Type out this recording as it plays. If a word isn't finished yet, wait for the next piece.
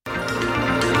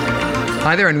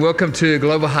Hi there and welcome to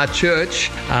Global Heart Church.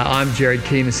 I'm Jared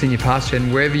Keane, the Senior Pastor,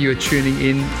 and wherever you are tuning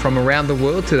in from around the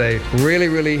world today,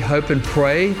 really hope and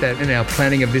pray that in our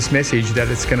planning of this message that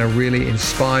it's going to really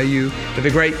inspire you for the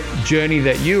great journey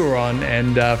that you are on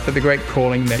and for the great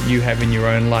calling that you have in your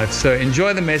own life. So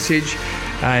enjoy the message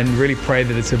and really pray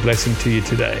that it's a blessing to you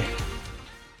today.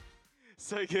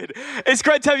 So good. It's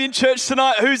great to have you in church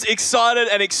tonight. Who's excited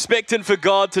and expectant for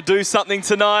God to do something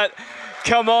tonight?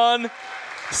 Come on.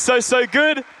 So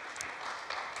good.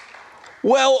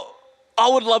 Well, I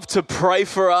would love to pray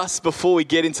for us before we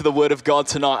get into the Word of God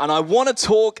tonight. And I want to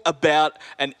talk about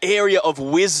an area of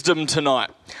wisdom tonight.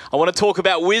 I want to talk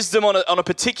about wisdom on a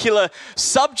particular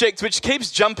subject which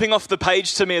keeps jumping off the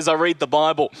page to me as I read the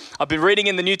Bible. I've been reading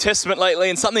in the New Testament lately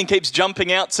and something keeps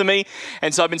jumping out to me.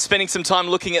 And so I've been spending some time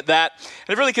looking at that. And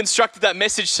I've really constructed that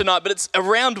message tonight, but it's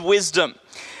around wisdom.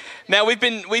 Now, we've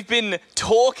been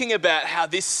talking about how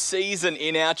this season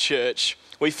in our church,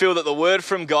 we feel that the word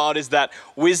from God is that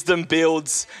wisdom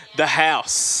builds the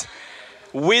house.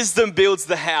 Wisdom builds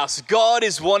the house. God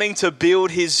is wanting to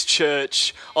build his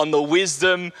church on the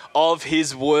wisdom of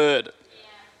his word.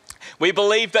 We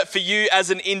believe that for you as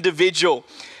an individual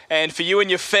and for you and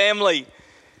your family,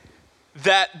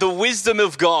 that the wisdom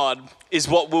of God is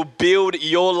what will build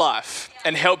your life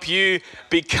and help you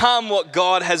become what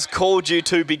God has called you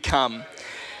to become.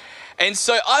 And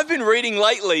so I've been reading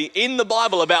lately in the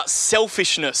Bible about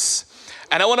selfishness.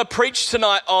 And I want to preach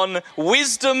tonight on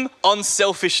wisdom on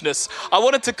selfishness. I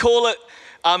wanted to call it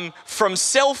from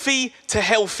selfie to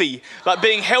healthy, like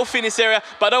being healthy in this area,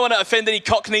 but I don't want to offend any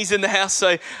cockneys in the house,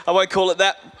 so I won't call it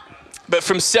that. But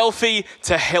from selfie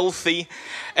to healthy.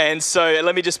 And so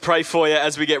let me just pray for you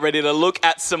as we get ready to look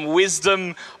at some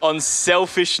wisdom on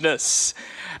selfishness.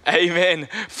 Amen.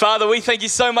 Father, we thank you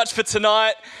so much for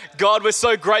tonight. God, we're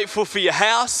so grateful for your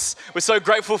house. We're so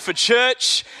grateful for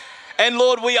church. And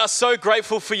Lord, we are so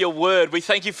grateful for your word. We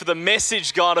thank you for the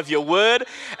message, God, of your word.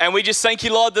 And we just thank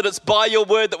you, Lord, that it's by your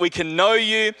word that we can know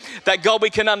you, that God,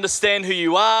 we can understand who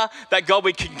you are, that God,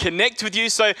 we can connect with you.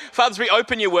 So, Father, as we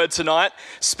open your word tonight,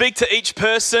 speak to each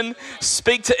person,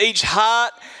 speak to each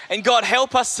heart. And God,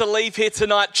 help us to leave here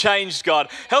tonight changed, God.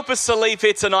 Help us to leave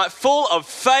here tonight full of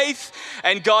faith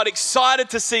and, God, excited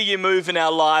to see you move in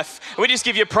our life. And we just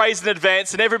give you praise in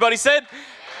advance. And everybody said,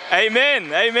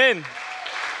 amen, amen.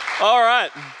 All right,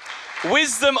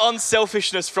 wisdom on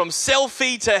selfishness, from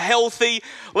selfie to healthy.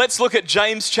 Let's look at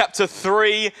James chapter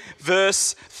 3,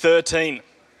 verse 13.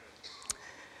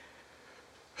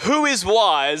 Who is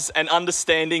wise and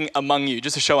understanding among you?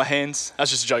 Just a show of hands. That's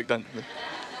just a joke, don't.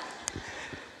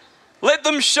 Let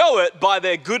them show it by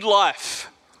their good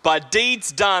life, by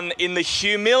deeds done in the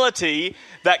humility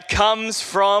that comes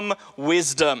from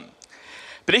wisdom.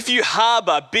 But if you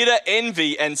harbor bitter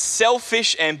envy and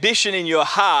selfish ambition in your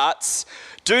hearts,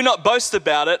 do not boast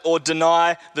about it or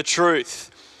deny the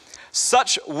truth.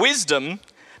 Such wisdom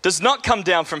does not come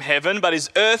down from heaven, but is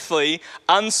earthly,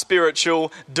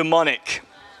 unspiritual, demonic.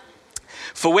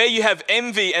 For where you have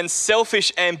envy and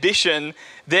selfish ambition,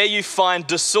 there you find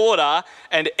disorder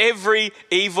and every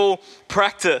evil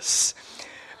practice.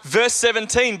 Verse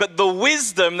 17, but the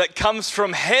wisdom that comes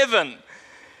from heaven,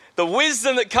 the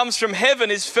wisdom that comes from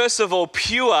heaven is first of all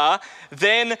pure,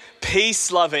 then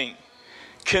peace-loving,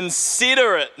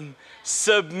 considerate,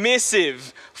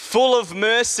 submissive, full of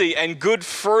mercy and good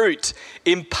fruit,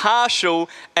 impartial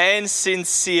and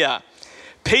sincere.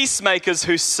 Peacemakers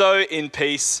who sow in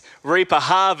peace reap a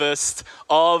harvest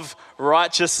of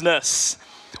righteousness.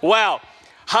 Wow,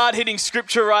 hard-hitting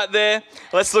scripture right there.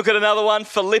 Let's look at another one.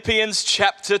 Philippians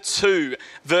chapter 2,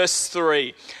 verse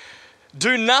 3.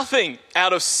 Do nothing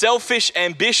out of selfish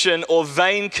ambition or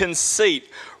vain conceit.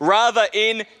 Rather,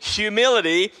 in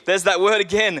humility, there's that word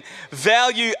again,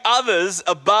 value others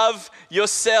above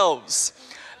yourselves.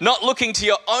 Not looking to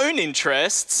your own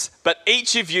interests, but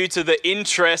each of you to the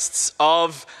interests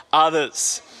of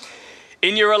others.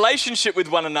 In your relationship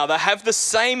with one another, have the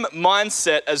same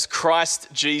mindset as Christ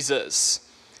Jesus,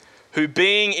 who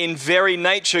being in very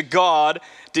nature God,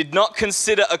 did not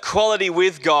consider equality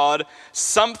with God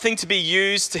something to be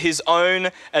used to his own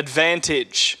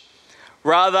advantage.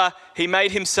 Rather, he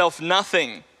made himself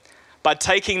nothing by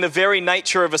taking the very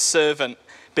nature of a servant,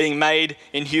 being made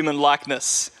in human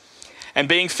likeness. And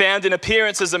being found in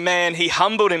appearance as a man, he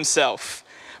humbled himself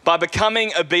by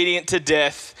becoming obedient to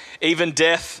death, even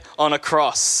death on a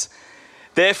cross.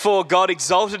 Therefore, God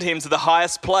exalted him to the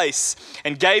highest place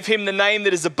and gave him the name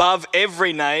that is above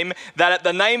every name, that at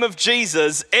the name of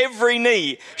Jesus, every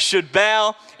knee should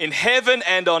bow in heaven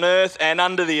and on earth and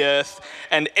under the earth,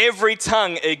 and every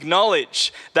tongue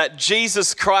acknowledge that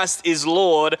Jesus Christ is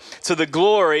Lord, to the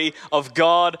glory of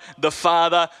God the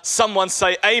Father. Someone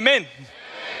say amen.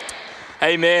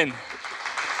 Amen.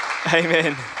 Amen.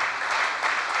 Amen.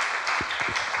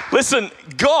 Listen,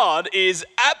 God is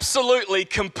absolutely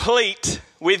complete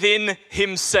within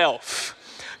himself.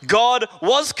 God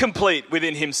was complete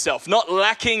within himself, not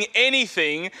lacking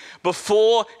anything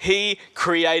before he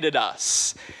created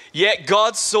us. Yet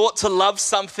God sought to love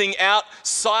something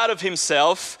outside of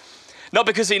himself, not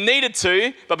because he needed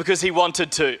to, but because he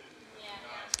wanted to.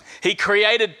 He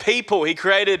created people. He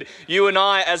created you and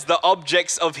I as the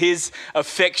objects of his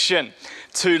affection,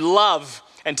 to love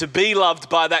and to be loved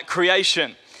by that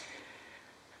creation.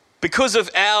 Because of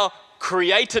our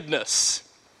createdness,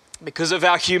 because of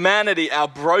our humanity, our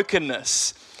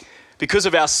brokenness, because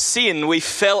of our sin, we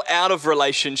fell out of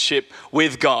relationship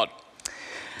with God.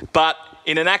 But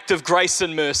in an act of grace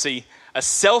and mercy, a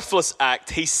selfless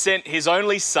act, he sent his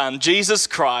only son, Jesus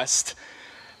Christ,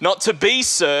 not to be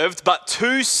served, but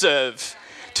to serve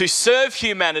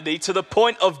humanity to the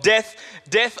point of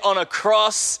death on a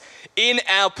cross in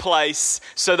our place,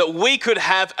 so that we could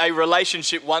have a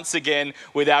relationship once again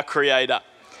with our Creator,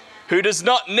 who does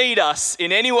not need us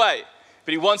in any way,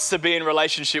 but he wants to be in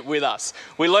relationship with us.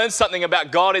 We learn something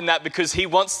about God in that, because he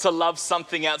wants to love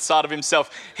something outside of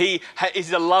himself. He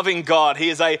is a loving God. He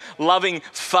is a loving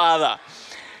Father.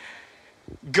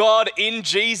 God in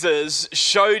Jesus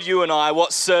showed you and I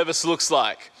what service looks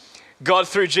like. God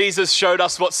through Jesus showed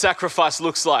us what sacrifice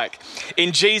looks like.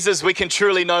 In Jesus, we can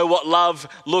truly know what love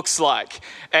looks like.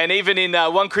 And even in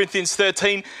 1 Corinthians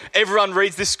 13, everyone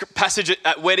reads this passage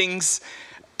at weddings.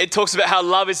 It talks about how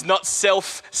love is not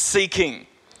self-seeking.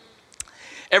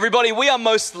 Everybody, we are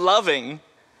most loving.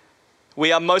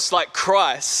 We are most like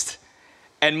Christ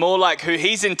and more like who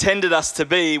he's intended us to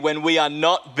be when we are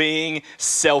not being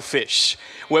selfish,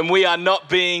 when we are not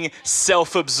being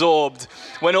self-absorbed,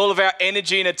 when all of our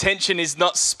energy and attention is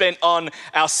not spent on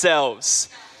ourselves.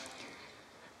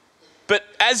 But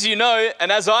as you know,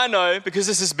 and as I know, because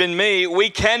this has been me, we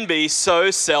can be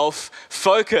so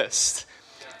self-focused.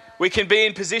 We can be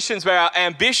in positions where our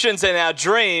ambitions and our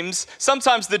dreams,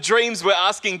 sometimes the dreams we're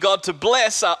asking God to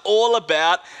bless, are all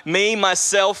about me,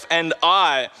 myself, and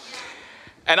I.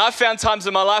 And I've found times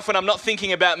in my life when I'm not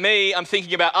thinking about me, I'm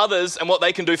thinking about others and what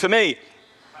they can do for me.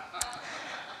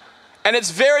 And it's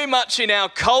very much in our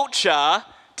culture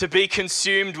to be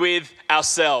consumed with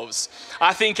ourselves.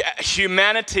 I think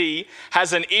humanity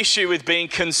has an issue with being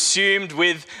consumed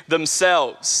with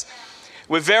themselves.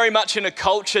 We're very much in a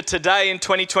culture today in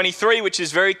 2023, which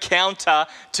is very counter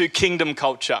to kingdom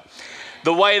culture.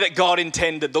 The way that God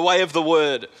intended, the way of the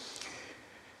word.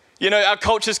 You know, our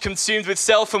culture's consumed with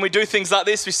self, and we do things like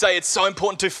this. We say it's so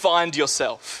important to find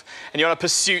yourself, and you're on a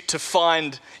pursuit to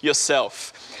find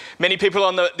yourself. Many people are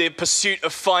on the pursuit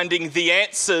of finding the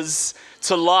answers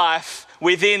to life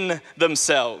within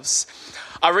themselves.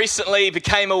 I recently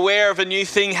became aware of a new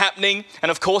thing happening,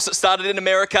 and of course it started in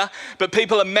America, but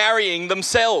people are marrying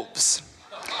themselves.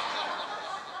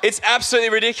 It's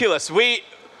absolutely ridiculous.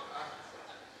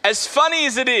 As funny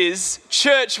as it is,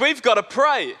 church, we've got to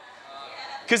pray.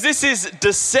 Because this is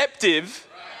deceptive,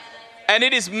 and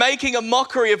it is making a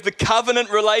mockery of the covenant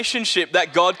relationship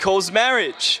that God calls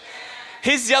marriage.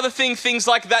 Here's the other thing things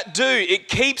like that do. It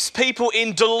keeps people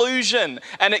in delusion,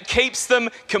 and it keeps them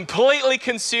completely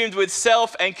consumed with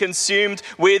self and consumed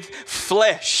with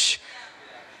flesh.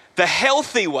 The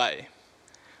healthy way,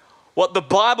 what the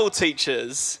Bible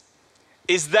teaches,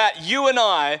 is that you and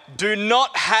I do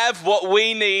not have what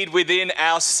we need within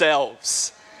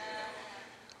ourselves.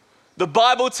 The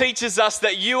Bible teaches us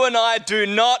that you and I do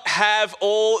not have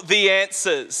all the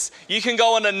answers. You can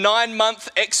go on a 9-month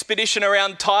expedition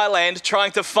around Thailand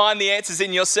trying to find the answers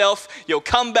in yourself. You'll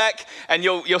come back and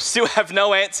you'll still have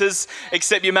no answers,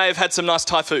 except you may have had some nice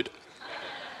Thai food.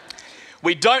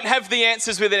 We don't have the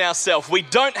answers within ourselves. We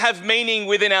don't have meaning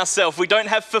within ourselves. We don't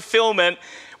have fulfillment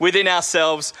within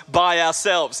ourselves by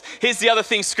ourselves. Here's the other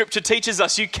thing Scripture teaches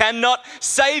us. You cannot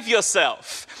save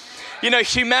yourself. You know,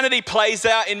 humanity plays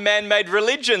out in man-made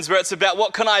religions where it's about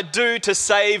what can I do to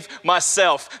save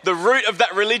myself. The root of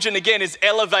that religion, again, is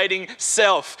elevating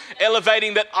self,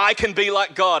 elevating that I can be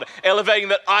like God, elevating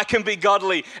that I can be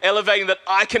godly, elevating that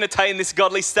I can attain this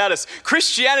godly status.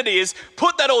 Christianity is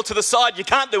put that all to the side. You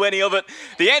can't do any of it.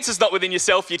 The answer's not within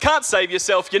yourself. You can't save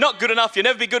yourself. You're not good enough. You'll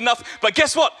never be good enough. But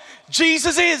guess what?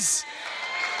 Jesus is.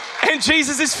 And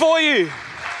Jesus is for you.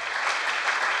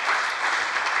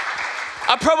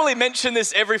 I probably mention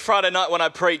this every Friday night when I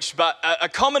preach, but a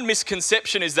common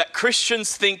misconception is that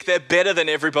Christians think they're better than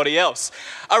everybody else.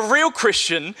 A real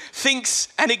Christian thinks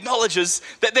and acknowledges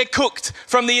that they're cooked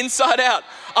from the inside out.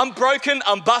 I'm broken,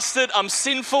 I'm busted, I'm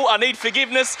sinful, I need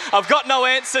forgiveness, I've got no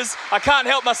answers, I can't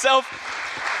help myself.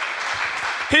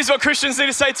 Here's what Christians need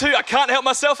to say too: I can't help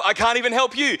myself, I can't even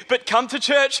help you. But come to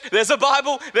church, there's a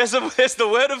Bible, there's the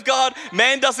Word of God,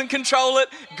 man doesn't control it,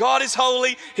 God is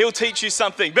holy, He'll teach you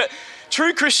something. But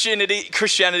true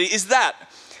Christianity is that.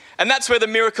 And that's where the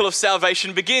miracle of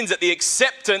salvation begins, at the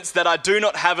acceptance that I do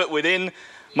not have it within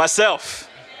myself.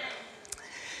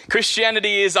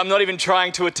 Christianity is, I'm not even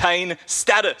trying to attain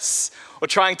status or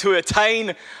trying to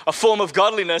attain a form of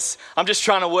godliness. I'm just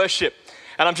trying to worship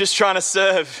and I'm just trying to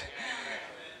serve.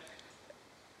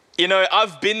 You know,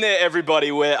 I've been there,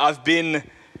 everybody, where I've been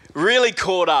really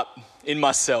caught up in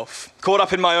myself, caught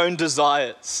up in my own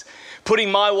desires,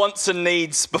 putting my wants and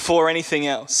needs before anything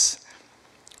else.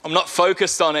 I'm not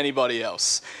focused on anybody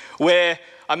else, where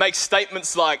I make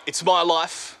statements like, it's my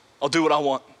life, I'll do what I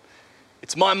want.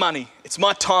 It's my money, it's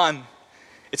my time,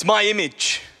 it's my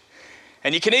image.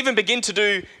 And you can even begin to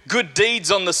do good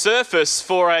deeds on the surface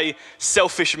for a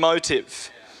selfish motive.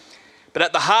 But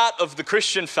at the heart of the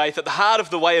Christian faith, at the heart of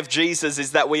the way of Jesus,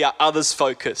 is that we are others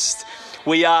focused.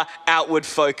 We are outward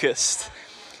focused.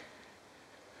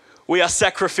 We are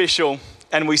sacrificial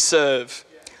and we serve.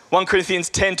 1 Corinthians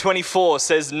 10:24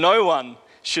 says, no one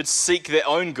should seek their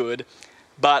own good,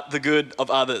 but the good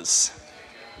of others.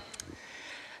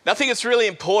 Now, I think it's really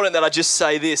important that I just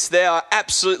say this. There are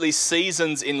absolutely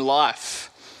seasons in life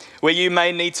where you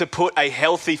may need to put a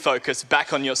healthy focus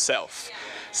back on yourself.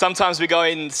 Sometimes we go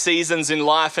in seasons in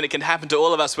life, and it can happen to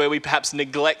all of us, where we perhaps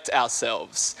neglect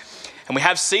ourselves. And we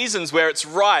have seasons where it's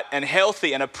right and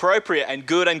healthy and appropriate and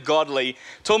good and godly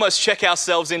to almost check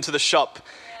ourselves into the shop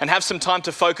and have some time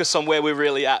to focus on where we're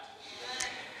really at.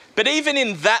 But even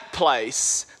in that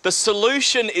place, the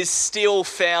solution is still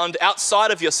found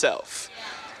outside of yourself.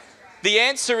 The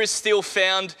answer is still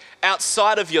found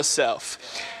outside of yourself.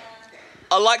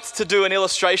 I liked to do an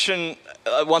illustration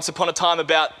once upon a time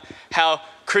about how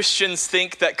Christians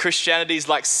think that Christianity is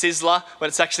like Sizzler, when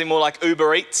it's actually more like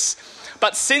Uber Eats.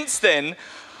 But since then,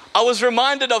 I was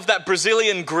reminded of that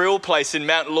Brazilian grill place in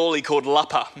Mount Lawley called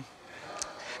Lapa.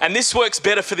 And this works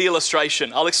better for the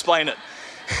illustration. I'll explain it.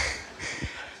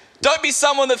 Don't be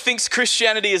someone that thinks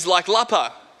Christianity is like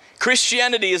Lapa.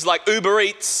 Christianity is like Uber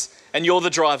Eats and you're the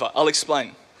driver. I'll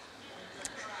explain.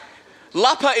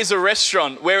 Lapa is a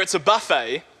restaurant where it's a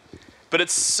buffet, but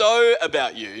it's so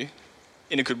about you,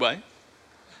 in a good way.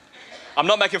 I'm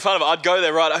not making fun of it. I'd go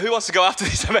there, right? Who wants to go after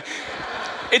this?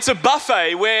 It's a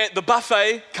buffet where the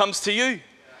buffet comes to you.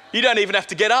 You don't even have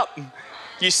to get up.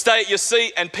 You stay at your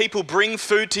seat and people bring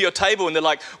food to your table and they're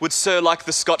like, would Sir like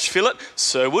the Scotch fillet?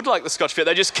 Sir would like the Scotch fillet.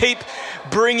 They just keep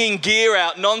bringing gear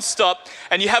out non-stop,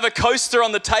 and you have a coaster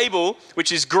on the table,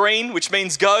 which is green, which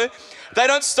means go. They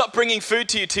don't stop bringing food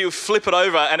to you till you flip it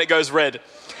over and it goes red.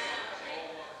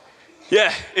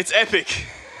 Yeah, it's epic.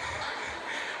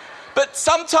 But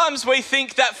sometimes we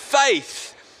think that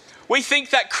faith, we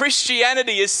think that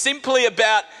Christianity is simply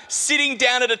about sitting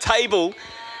down at a table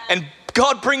and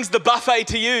God brings the buffet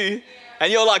to you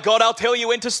and you're like, God, I'll tell you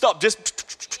when to stop.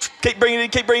 Just keep bringing it in,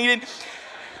 keep bringing it in.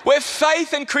 Where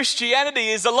faith and Christianity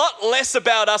is a lot less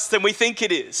about us than we think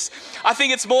it is. I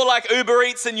think it's more like Uber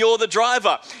Eats and you're the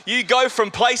driver. You go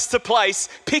from place to place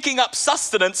picking up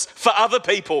sustenance for other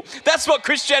people. That's what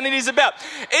Christianity is about.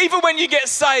 Even when you get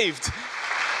saved,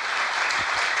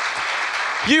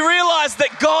 you realize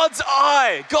that God's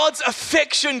eye, God's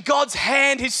affection, God's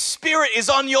hand, His Spirit is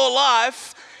on your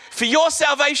life for your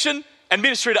salvation and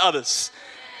ministry to others.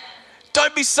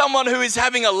 Don't be someone who is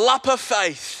having a Lapa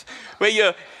faith where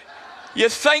you're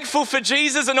thankful for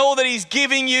Jesus and all that He's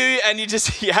giving you and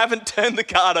you haven't turned the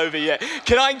card over yet.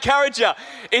 Can I encourage you?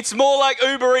 It's more like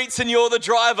Uber Eats and you're the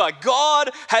driver. God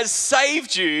has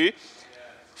saved you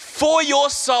for your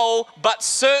soul, but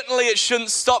certainly it shouldn't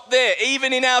stop there.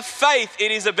 Even in our faith,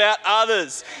 it is about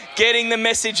others, getting the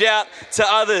message out to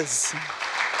others.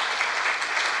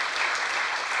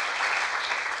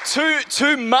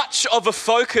 Too much of a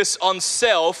focus on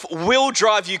self will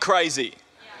drive you crazy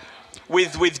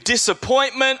with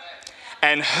disappointment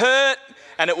and hurt,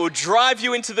 and it will drive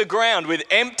you into the ground with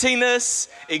emptiness,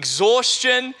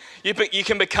 exhaustion. You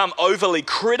can become overly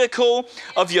critical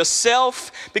of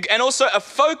yourself. And also a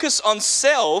focus on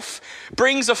self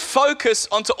brings a focus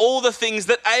onto all the things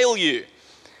that ail you.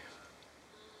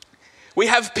 We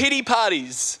have pity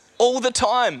parties all the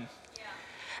time.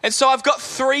 And so I've got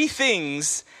 3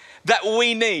 things that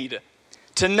we need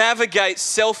to navigate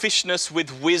selfishness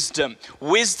with wisdom.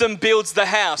 Wisdom builds the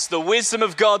house. The wisdom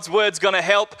of God's word is going to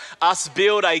help us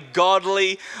build a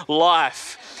godly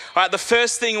life. All right, the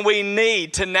first thing we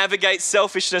need to navigate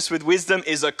selfishness with wisdom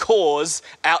is a cause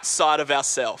outside of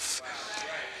ourselves.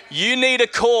 You need a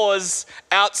cause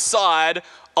outside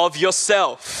of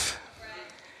yourself.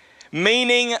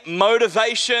 Meaning,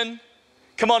 motivation,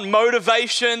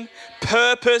 motivation,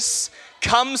 purpose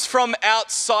comes from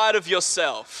outside of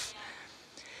yourself.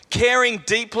 Caring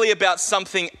deeply about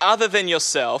something other than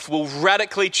yourself will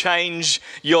radically change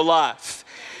your life.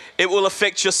 It will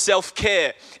affect your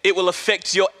self-care. It will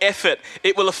affect your effort.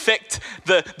 It will affect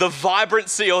the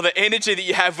vibrancy or the energy that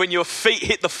you have when your feet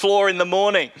hit the floor in the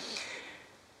morning.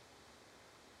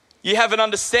 You have an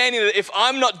understanding that if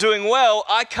I'm not doing well,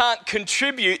 I can't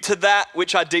contribute to that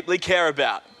which I deeply care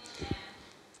about.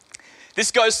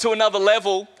 This goes to another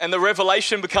level, and the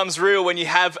revelation becomes real when you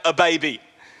have a baby.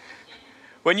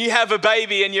 When you have a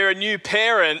baby and you're a new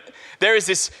parent, there is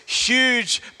this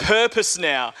huge purpose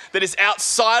now that is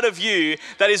outside of you,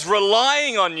 that is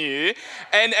relying on you.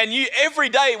 And you every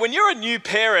day, when you're a new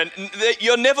parent,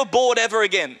 you're never bored ever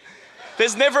again.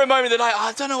 There's never a moment that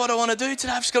I don't know what I want to do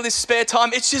today. I've just got this spare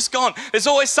time. It's just gone. There's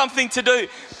always something to do.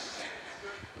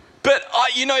 But,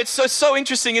 it's so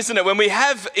interesting, isn't it? When we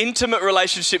have intimate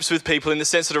relationships with people, in the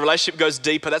sense that a relationship goes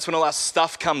deeper, that's when all our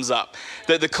stuff comes up.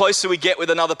 The closer we get with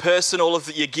another person, all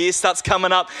of your gear starts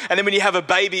coming up. And then when you have a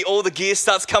baby, all the gear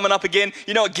starts coming up again.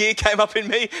 You know what gear came up in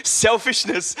me?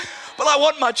 Selfishness. But I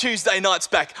want my Tuesday nights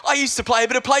back. I used to play a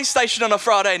bit of PlayStation on a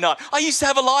Friday night. I used to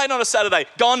have a line on a Saturday.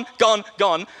 Gone.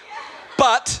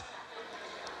 But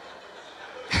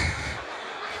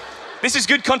this is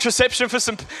good contraception for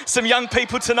some young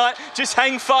people tonight. Just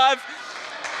hang five.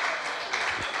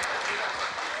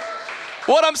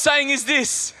 What I'm saying is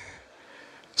this.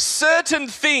 Certain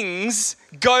things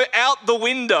go out the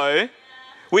window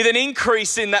with an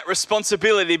increase in that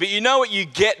responsibility, but you know what you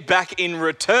get back in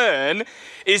return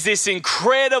is this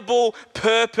incredible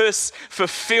purpose,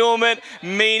 fulfillment,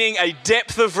 meaning, a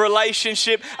depth of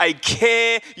relationship, a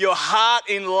care. Your heart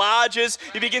enlarges.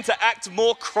 You begin to act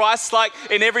more Christ-like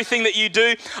in everything that you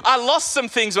do. I lost some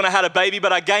things when I had a baby,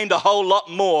 but I gained a whole lot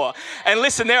more. And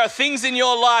listen, there are things in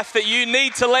your life that you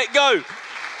need to let go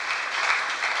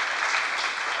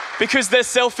because they're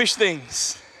selfish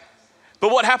things. But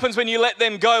what happens when you let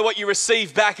them go, what you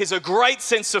receive back is a great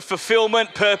sense of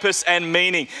fulfillment, purpose, and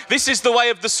meaning. This is the way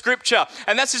of the scripture.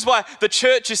 And this is why the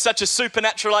church is such a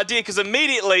supernatural idea, because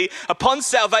immediately upon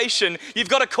salvation, you've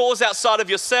got a cause outside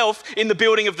of yourself in the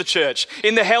building of the church,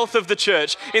 in the health of the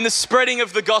church, in the spreading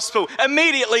of the gospel.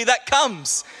 Immediately that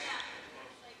comes.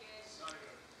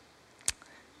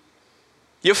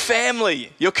 Your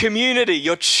family, your community,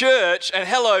 your church,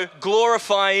 and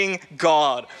glorifying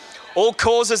God. All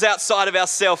causes outside of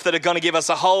ourselves that are going to give us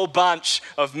a whole bunch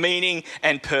of meaning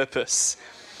and purpose.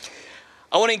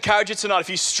 I want to encourage you tonight, if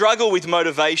you struggle with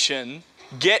motivation,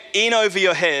 get in over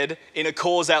your head in a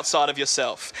cause outside of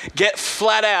yourself. Get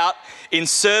flat out in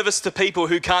service to people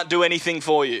who can't do anything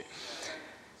for you.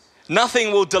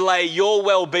 Nothing will delay your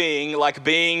well-being like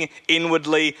being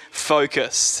inwardly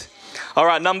focused. All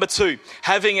right, number 2,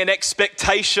 having an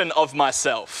expectation of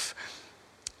myself.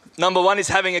 Number 1 is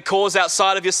having a cause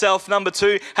outside of yourself. Number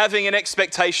 2, having an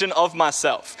expectation of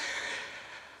myself.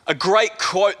 A great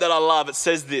quote that I love, it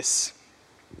says this,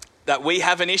 that we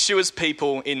have an issue as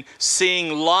people in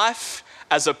seeing life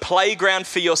as a playground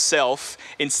for yourself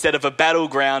instead of a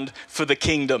battleground for the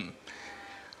kingdom.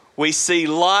 We see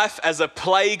life as a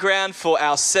playground for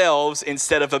ourselves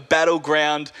instead of a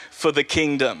battleground for the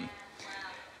kingdom.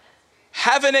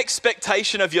 Have an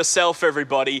expectation of yourself,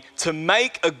 everybody, to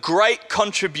make a great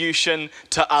contribution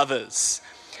to others.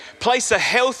 Place a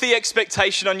healthy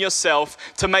expectation on yourself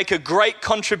to make a great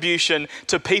contribution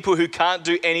to people who can't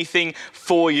do anything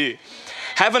for you.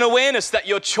 Have an awareness that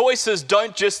your choices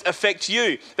don't just affect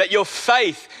you, that your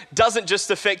faith doesn't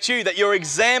just affect you, that your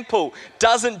example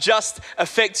doesn't just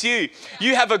affect you.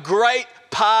 You have a great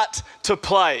part to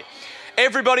play.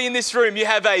 Everybody in this room, you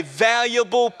have a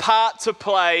valuable part to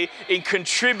play in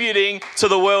contributing to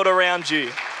the world around you.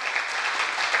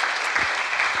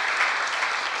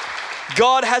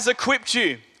 God has equipped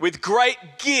you with great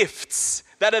gifts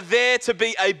that are there to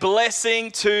be a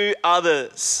blessing to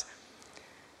others.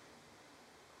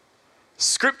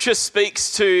 Scripture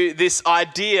speaks to this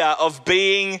idea of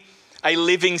being a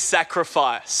living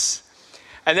sacrifice.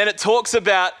 And then it talks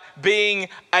about being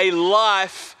a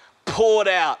life poured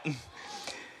out.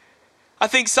 I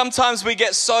think sometimes we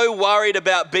get so worried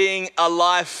about being a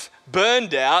life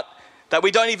burned out that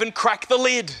we don't even crack the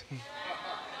lid.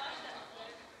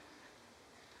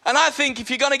 And I think if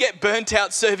you're going to get burnt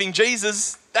out serving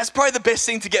Jesus, that's probably the best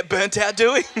thing to get burnt out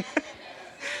doing.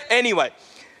 Anyway,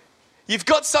 you've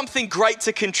got something great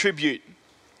to contribute.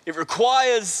 It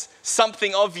requires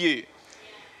something of you.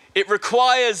 It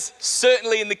requires,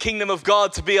 certainly in the kingdom of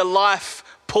God, to be a life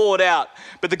poured out.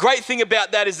 But the great thing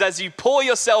about that is as you pour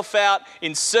yourself out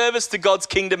in service to God's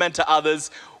kingdom and to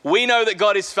others, we know that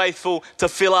God is faithful to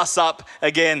fill us up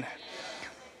again.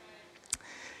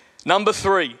 Number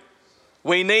 3,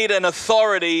 we need an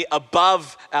authority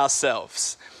above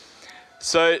ourselves.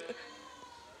 So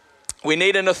we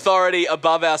need an authority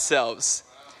above ourselves.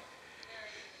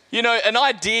 You know, an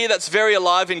idea that's very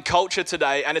alive in culture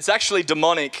today, and it's actually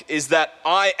demonic, is that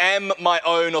I am my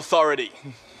own authority.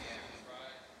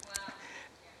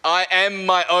 I am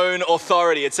my own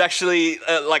authority. It's actually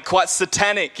like quite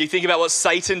satanic. You think about what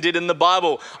Satan did in the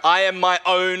Bible. I am my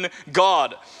own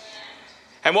God.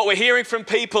 And what we're hearing from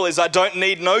people is I don't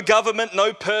need no government,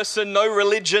 no person, no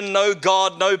religion, no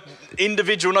God, no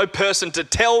individual, no person to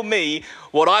tell me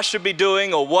what I should be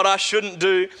doing or what I shouldn't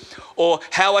do or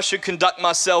how I should conduct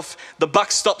myself. The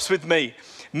buck stops with me.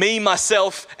 Me,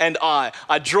 myself, and I.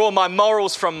 I draw my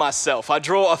morals from myself. I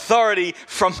draw authority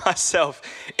from myself.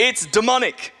 It's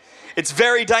demonic. It's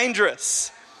very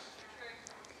dangerous.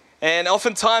 And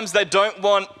oftentimes they don't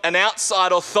want an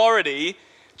outside authority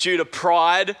due to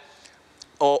pride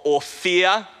or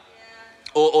fear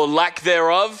or lack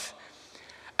thereof.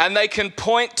 And they can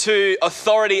point to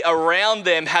authority around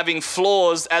them having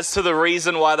flaws as to the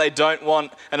reason why they don't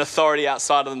want an authority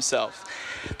outside of themselves.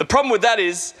 The problem with that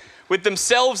is, with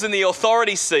themselves in the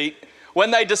authority seat,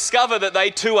 when they discover that they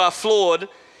too are flawed,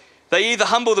 they either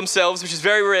humble themselves, which is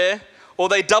very rare, or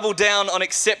they double down on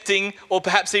accepting or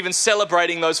perhaps even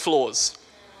celebrating those flaws.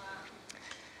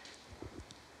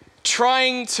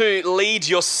 Trying to lead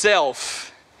yourself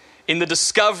in the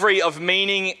discovery of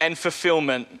meaning and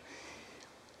fulfillment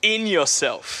in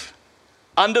yourself,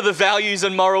 under the values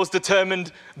and morals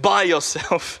determined by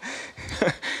yourself,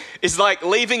 is like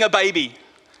leaving a baby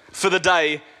for the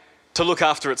day to look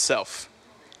after itself.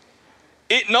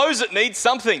 It knows it needs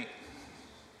something.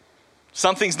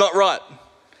 Something's not right,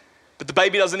 but the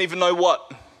baby doesn't even know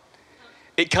what.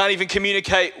 It can't even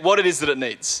communicate what it is that it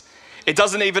needs. It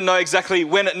doesn't even know exactly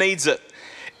when it needs it.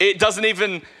 It doesn't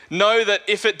even know that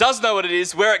if it does know what it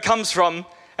is, where it comes from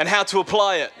and how to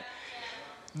apply it.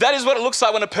 That is what it looks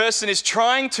like when a person is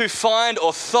trying to find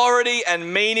authority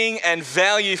and meaning and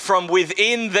value from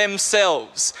within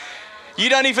themselves. You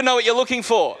don't even know what you're looking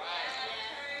for.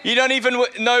 You don't even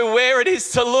know where it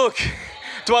is to look.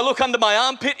 Do I look under my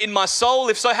armpit, in my soul?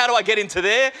 If so, how do I get into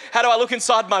there? How do I look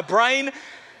inside my brain?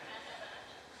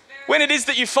 When it is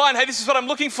that you find, hey, this is what I'm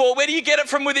looking for, where do you get it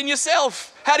from within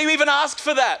yourself? How do you even ask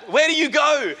for that? Where do you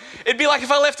go? It'd be like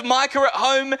if I left Micah at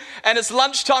home and it's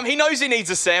lunchtime. He knows he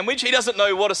needs a sandwich. He doesn't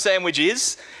know what a sandwich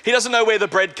is. He doesn't know where the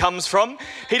bread comes from.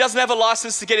 He doesn't have a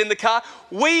license to get in the car.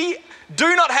 We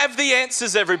do not have the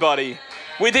answers, everybody,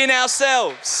 within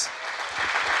ourselves.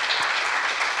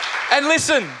 And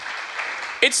listen,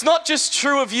 it's not just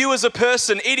true of you as a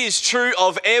person, it is true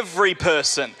of every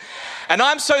person. And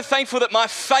I'm so thankful that my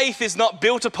faith is not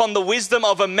built upon the wisdom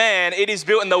of a man, it is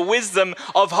built in the wisdom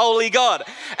of holy God.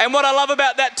 And what I love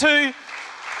about that too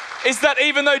is that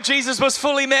even though Jesus was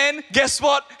fully man, guess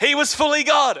what? He was fully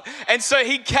God. And so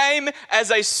he came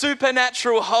as a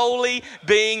supernatural, holy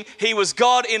being. He was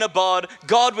God in a bod,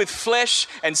 God with flesh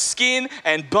and skin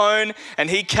and bone, and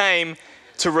he came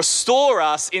to restore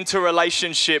us into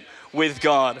relationship with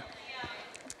God.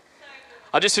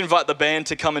 I just invite the band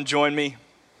to come and join me.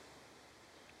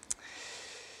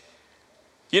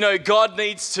 You know, God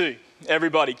needs to,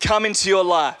 everybody, come into your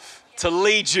life to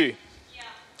lead you,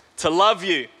 to love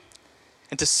you,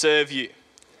 and to serve you.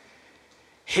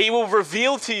 He will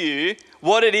reveal to you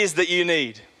what it is that you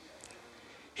need.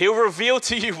 He'll reveal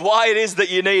to you why it is that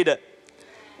you need it.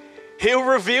 He'll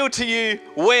reveal to you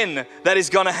when that is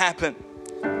going to happen.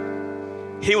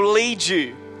 He'll lead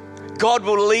you. God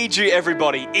will lead you,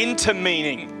 everybody, into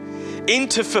meaning,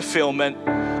 into fulfillment,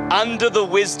 under the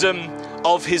wisdom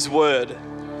of His word.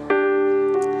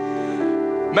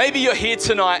 Maybe you're here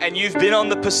tonight and you've been on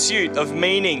the pursuit of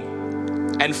meaning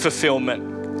and fulfillment,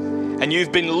 and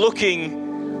you've been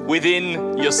looking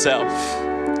within yourself.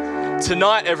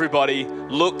 Tonight, everybody,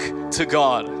 look to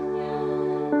God.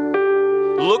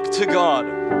 Look to God.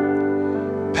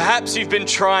 Perhaps you've been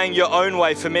trying your own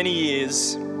way for many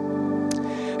years,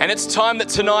 and it's time that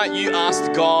tonight you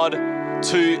asked God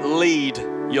to lead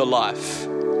your life.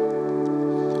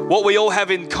 What we all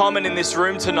have in common in this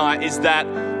room tonight is that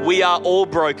we are all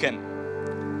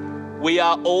broken. We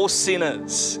are all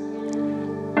sinners.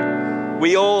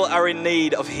 We all are in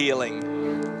need of healing.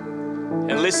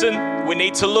 And listen, we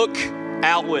need to look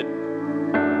outward.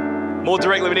 More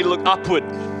directly, we need to look upward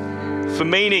for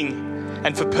meaning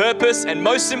and for purpose, and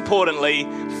most importantly,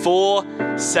 for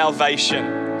salvation.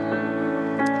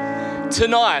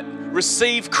 Tonight,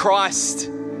 receive Christ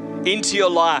into your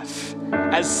life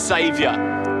as Savior.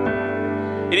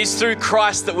 It is through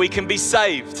Christ that we can be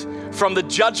saved from the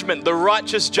judgment, the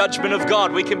righteous judgment of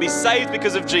God. We can be saved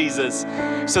because of Jesus,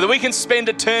 so that we can spend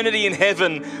eternity in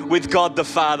heaven with God the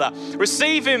Father.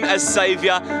 Receive Him as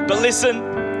Savior, but listen,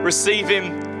 receive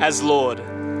Him as Lord.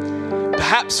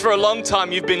 Perhaps for a long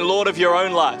time you've been Lord of your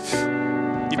own life.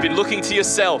 You've been looking to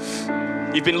yourself.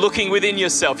 You've been looking within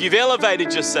yourself. You've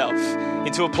elevated yourself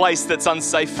into a place that's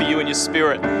unsafe for you and your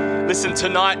spirit. Listen,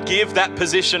 tonight, give that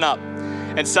position up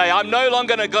and say, I'm no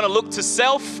longer going to look to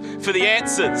self for the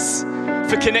answers,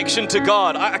 for connection to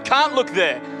God. I can't look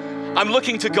there. I'm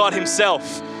looking to God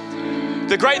Himself.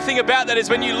 The great thing about that is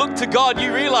when you look to God,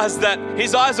 you realize that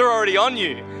His eyes are already on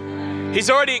you. He's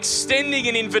already extending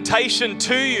an invitation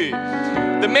to you.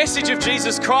 The message of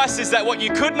Jesus Christ is that what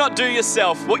you could not do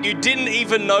yourself, what you didn't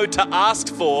even know to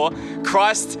ask for,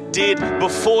 Christ did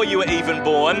before you were even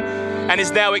born, and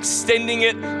is now extending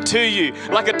it to you.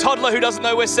 Like a toddler who doesn't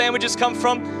know where sandwiches come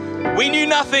from. We knew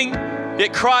nothing,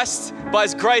 yet Christ, by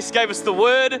His grace, gave us the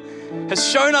word, has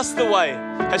shown us the way,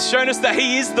 has shown us that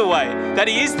He is the way, that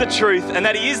He is the truth, and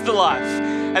that He is the life,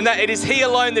 and that it is He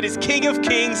alone that is King of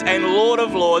kings and Lord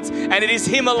of lords, and it is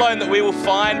Him alone that we will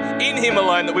find, in Him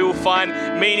alone that we will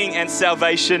find meaning and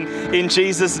salvation in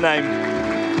Jesus' name.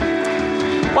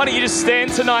 Why don't you just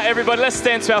stand tonight, everybody? Let's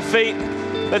stand to our feet.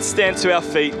 Let's stand to our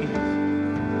feet.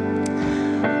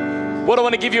 What I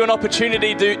want to give you an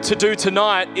opportunity to do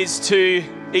tonight is to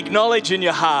acknowledge in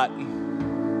your heart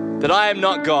that I am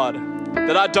not God,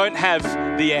 that I don't have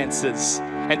the answers.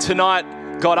 And tonight,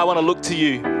 God, I want to look to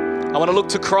you. I want to look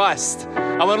to Christ.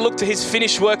 I want to look to His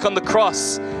finished work on the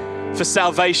cross for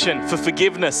salvation, for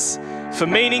forgiveness, for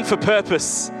meaning, for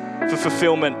purpose, for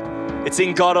fulfillment. It's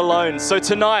in God alone. So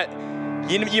tonight,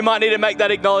 you might need to make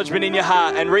that acknowledgement in your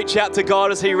heart and reach out to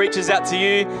God as He reaches out to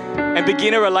you and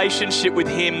begin a relationship with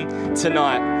Him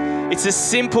tonight. It's as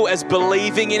simple as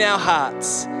believing in our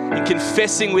hearts and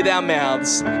confessing with our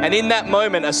mouths. And in that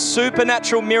moment, a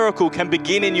supernatural miracle can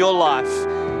begin in your life,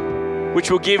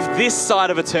 which will give this side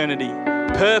of eternity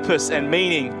purpose and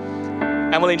meaning,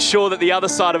 and will ensure that the other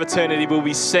side of eternity will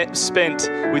be spent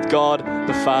with God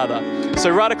the Father. So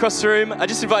right across the room, I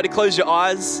just invite you to close your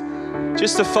eyes,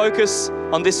 just to focus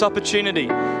on this opportunity,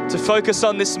 to focus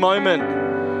on this moment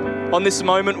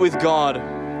with God.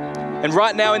 And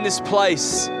right now in this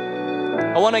place,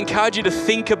 I want to encourage you to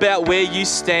think about where you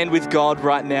stand with God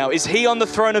right now. Is He on the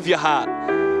throne of your heart?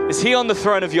 Is He on the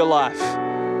throne of your life?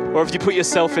 Or have you put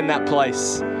yourself in that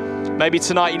place? Maybe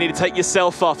tonight you need to take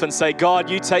yourself off and say, God,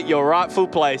 you take your rightful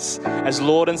place as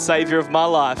Lord and Savior of my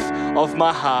life, of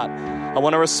my heart. I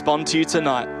want to respond to you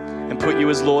tonight and put you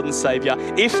as Lord and Savior.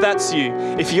 If that's you,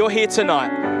 if you're here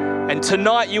tonight, and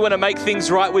tonight you want to make things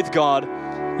right with God,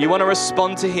 you want to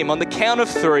respond to Him. On the count of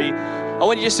 3, I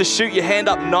want you just to shoot your hand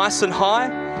up nice and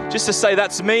high, just to say,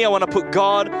 that's me. I want to put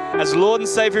God as Lord and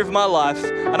Savior of my life.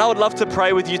 And I would love to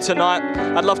pray with you tonight.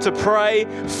 I'd love to pray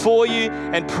for you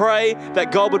and pray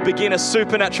that God would begin a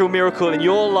supernatural miracle in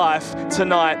your life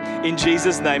tonight in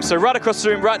Jesus' name. So right across the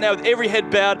room right now, with every head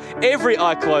bowed, every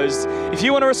eye closed, if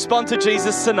you want to respond to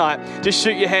Jesus tonight, just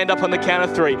shoot your hand up on the count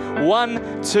of 3.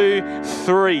 1, 2,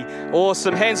 3.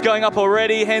 Awesome. Hands going up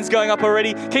already. Hands going up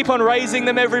already. Keep on raising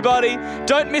them, everybody.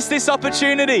 Don't miss this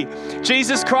opportunity.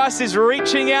 Jesus Christ is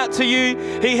reaching out to you.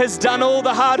 He has done all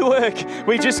the hard work.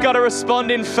 We've just got to respond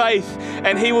in faith,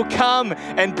 and He will come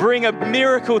and bring a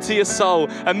miracle to your soul,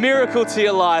 a miracle to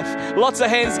your life. Lots of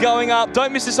hands going up.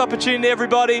 Don't miss this opportunity,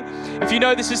 everybody. If you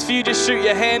know this is for you, just shoot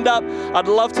your hand up. I'd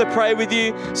love to pray with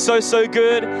you. So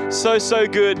good. So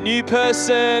good. New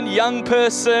person, young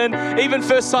person, even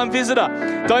first-time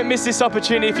visitor. Don't miss this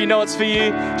opportunity. If you know it's for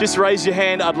you, just raise your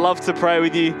hand. I'd love to pray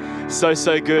with you.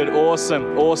 So good.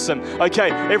 Awesome.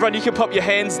 Okay, everyone, you can pop your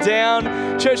hands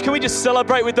down. Church, can we just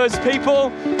celebrate with those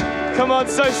people? Come on,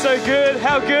 so good.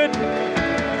 How good?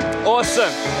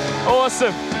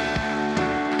 Awesome.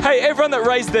 Hey, everyone that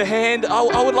raised their hand,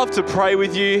 I would love to pray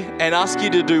with you and ask you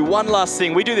to do one last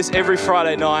thing. We do this every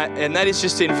Friday night, and that is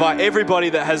just to invite everybody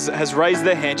that has raised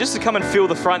their hand just to come and fill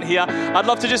the front here. I'd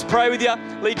love to just pray with you,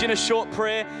 lead you in a short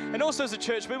prayer. And also as a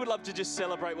church, we would love to just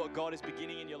celebrate what God is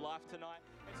beginning in your life tonight.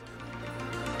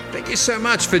 Thank you so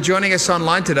much for joining us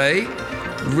online today.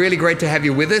 Really great to have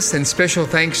you with us, and special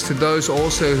thanks to those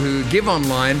also who give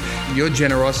online. Your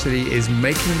generosity is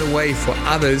making the way for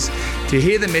others to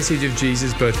hear the message of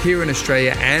Jesus both here in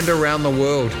Australia and around the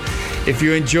world. If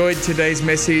you enjoyed today's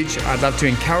message, I'd love to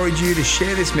encourage you to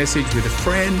share this message with a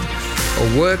friend,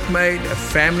 a workmate, a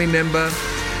family member,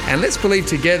 and let's believe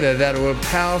together that it will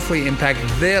powerfully impact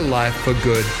their life for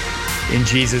good in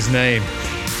Jesus' name.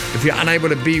 If you're unable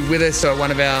to be with us at one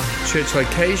of our church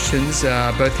locations,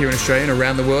 both here in Australia and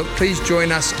around the world, please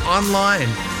join us online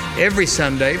every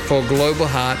Sunday for Global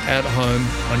Heart at Home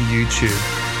on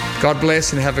YouTube. God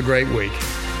bless and have a great week.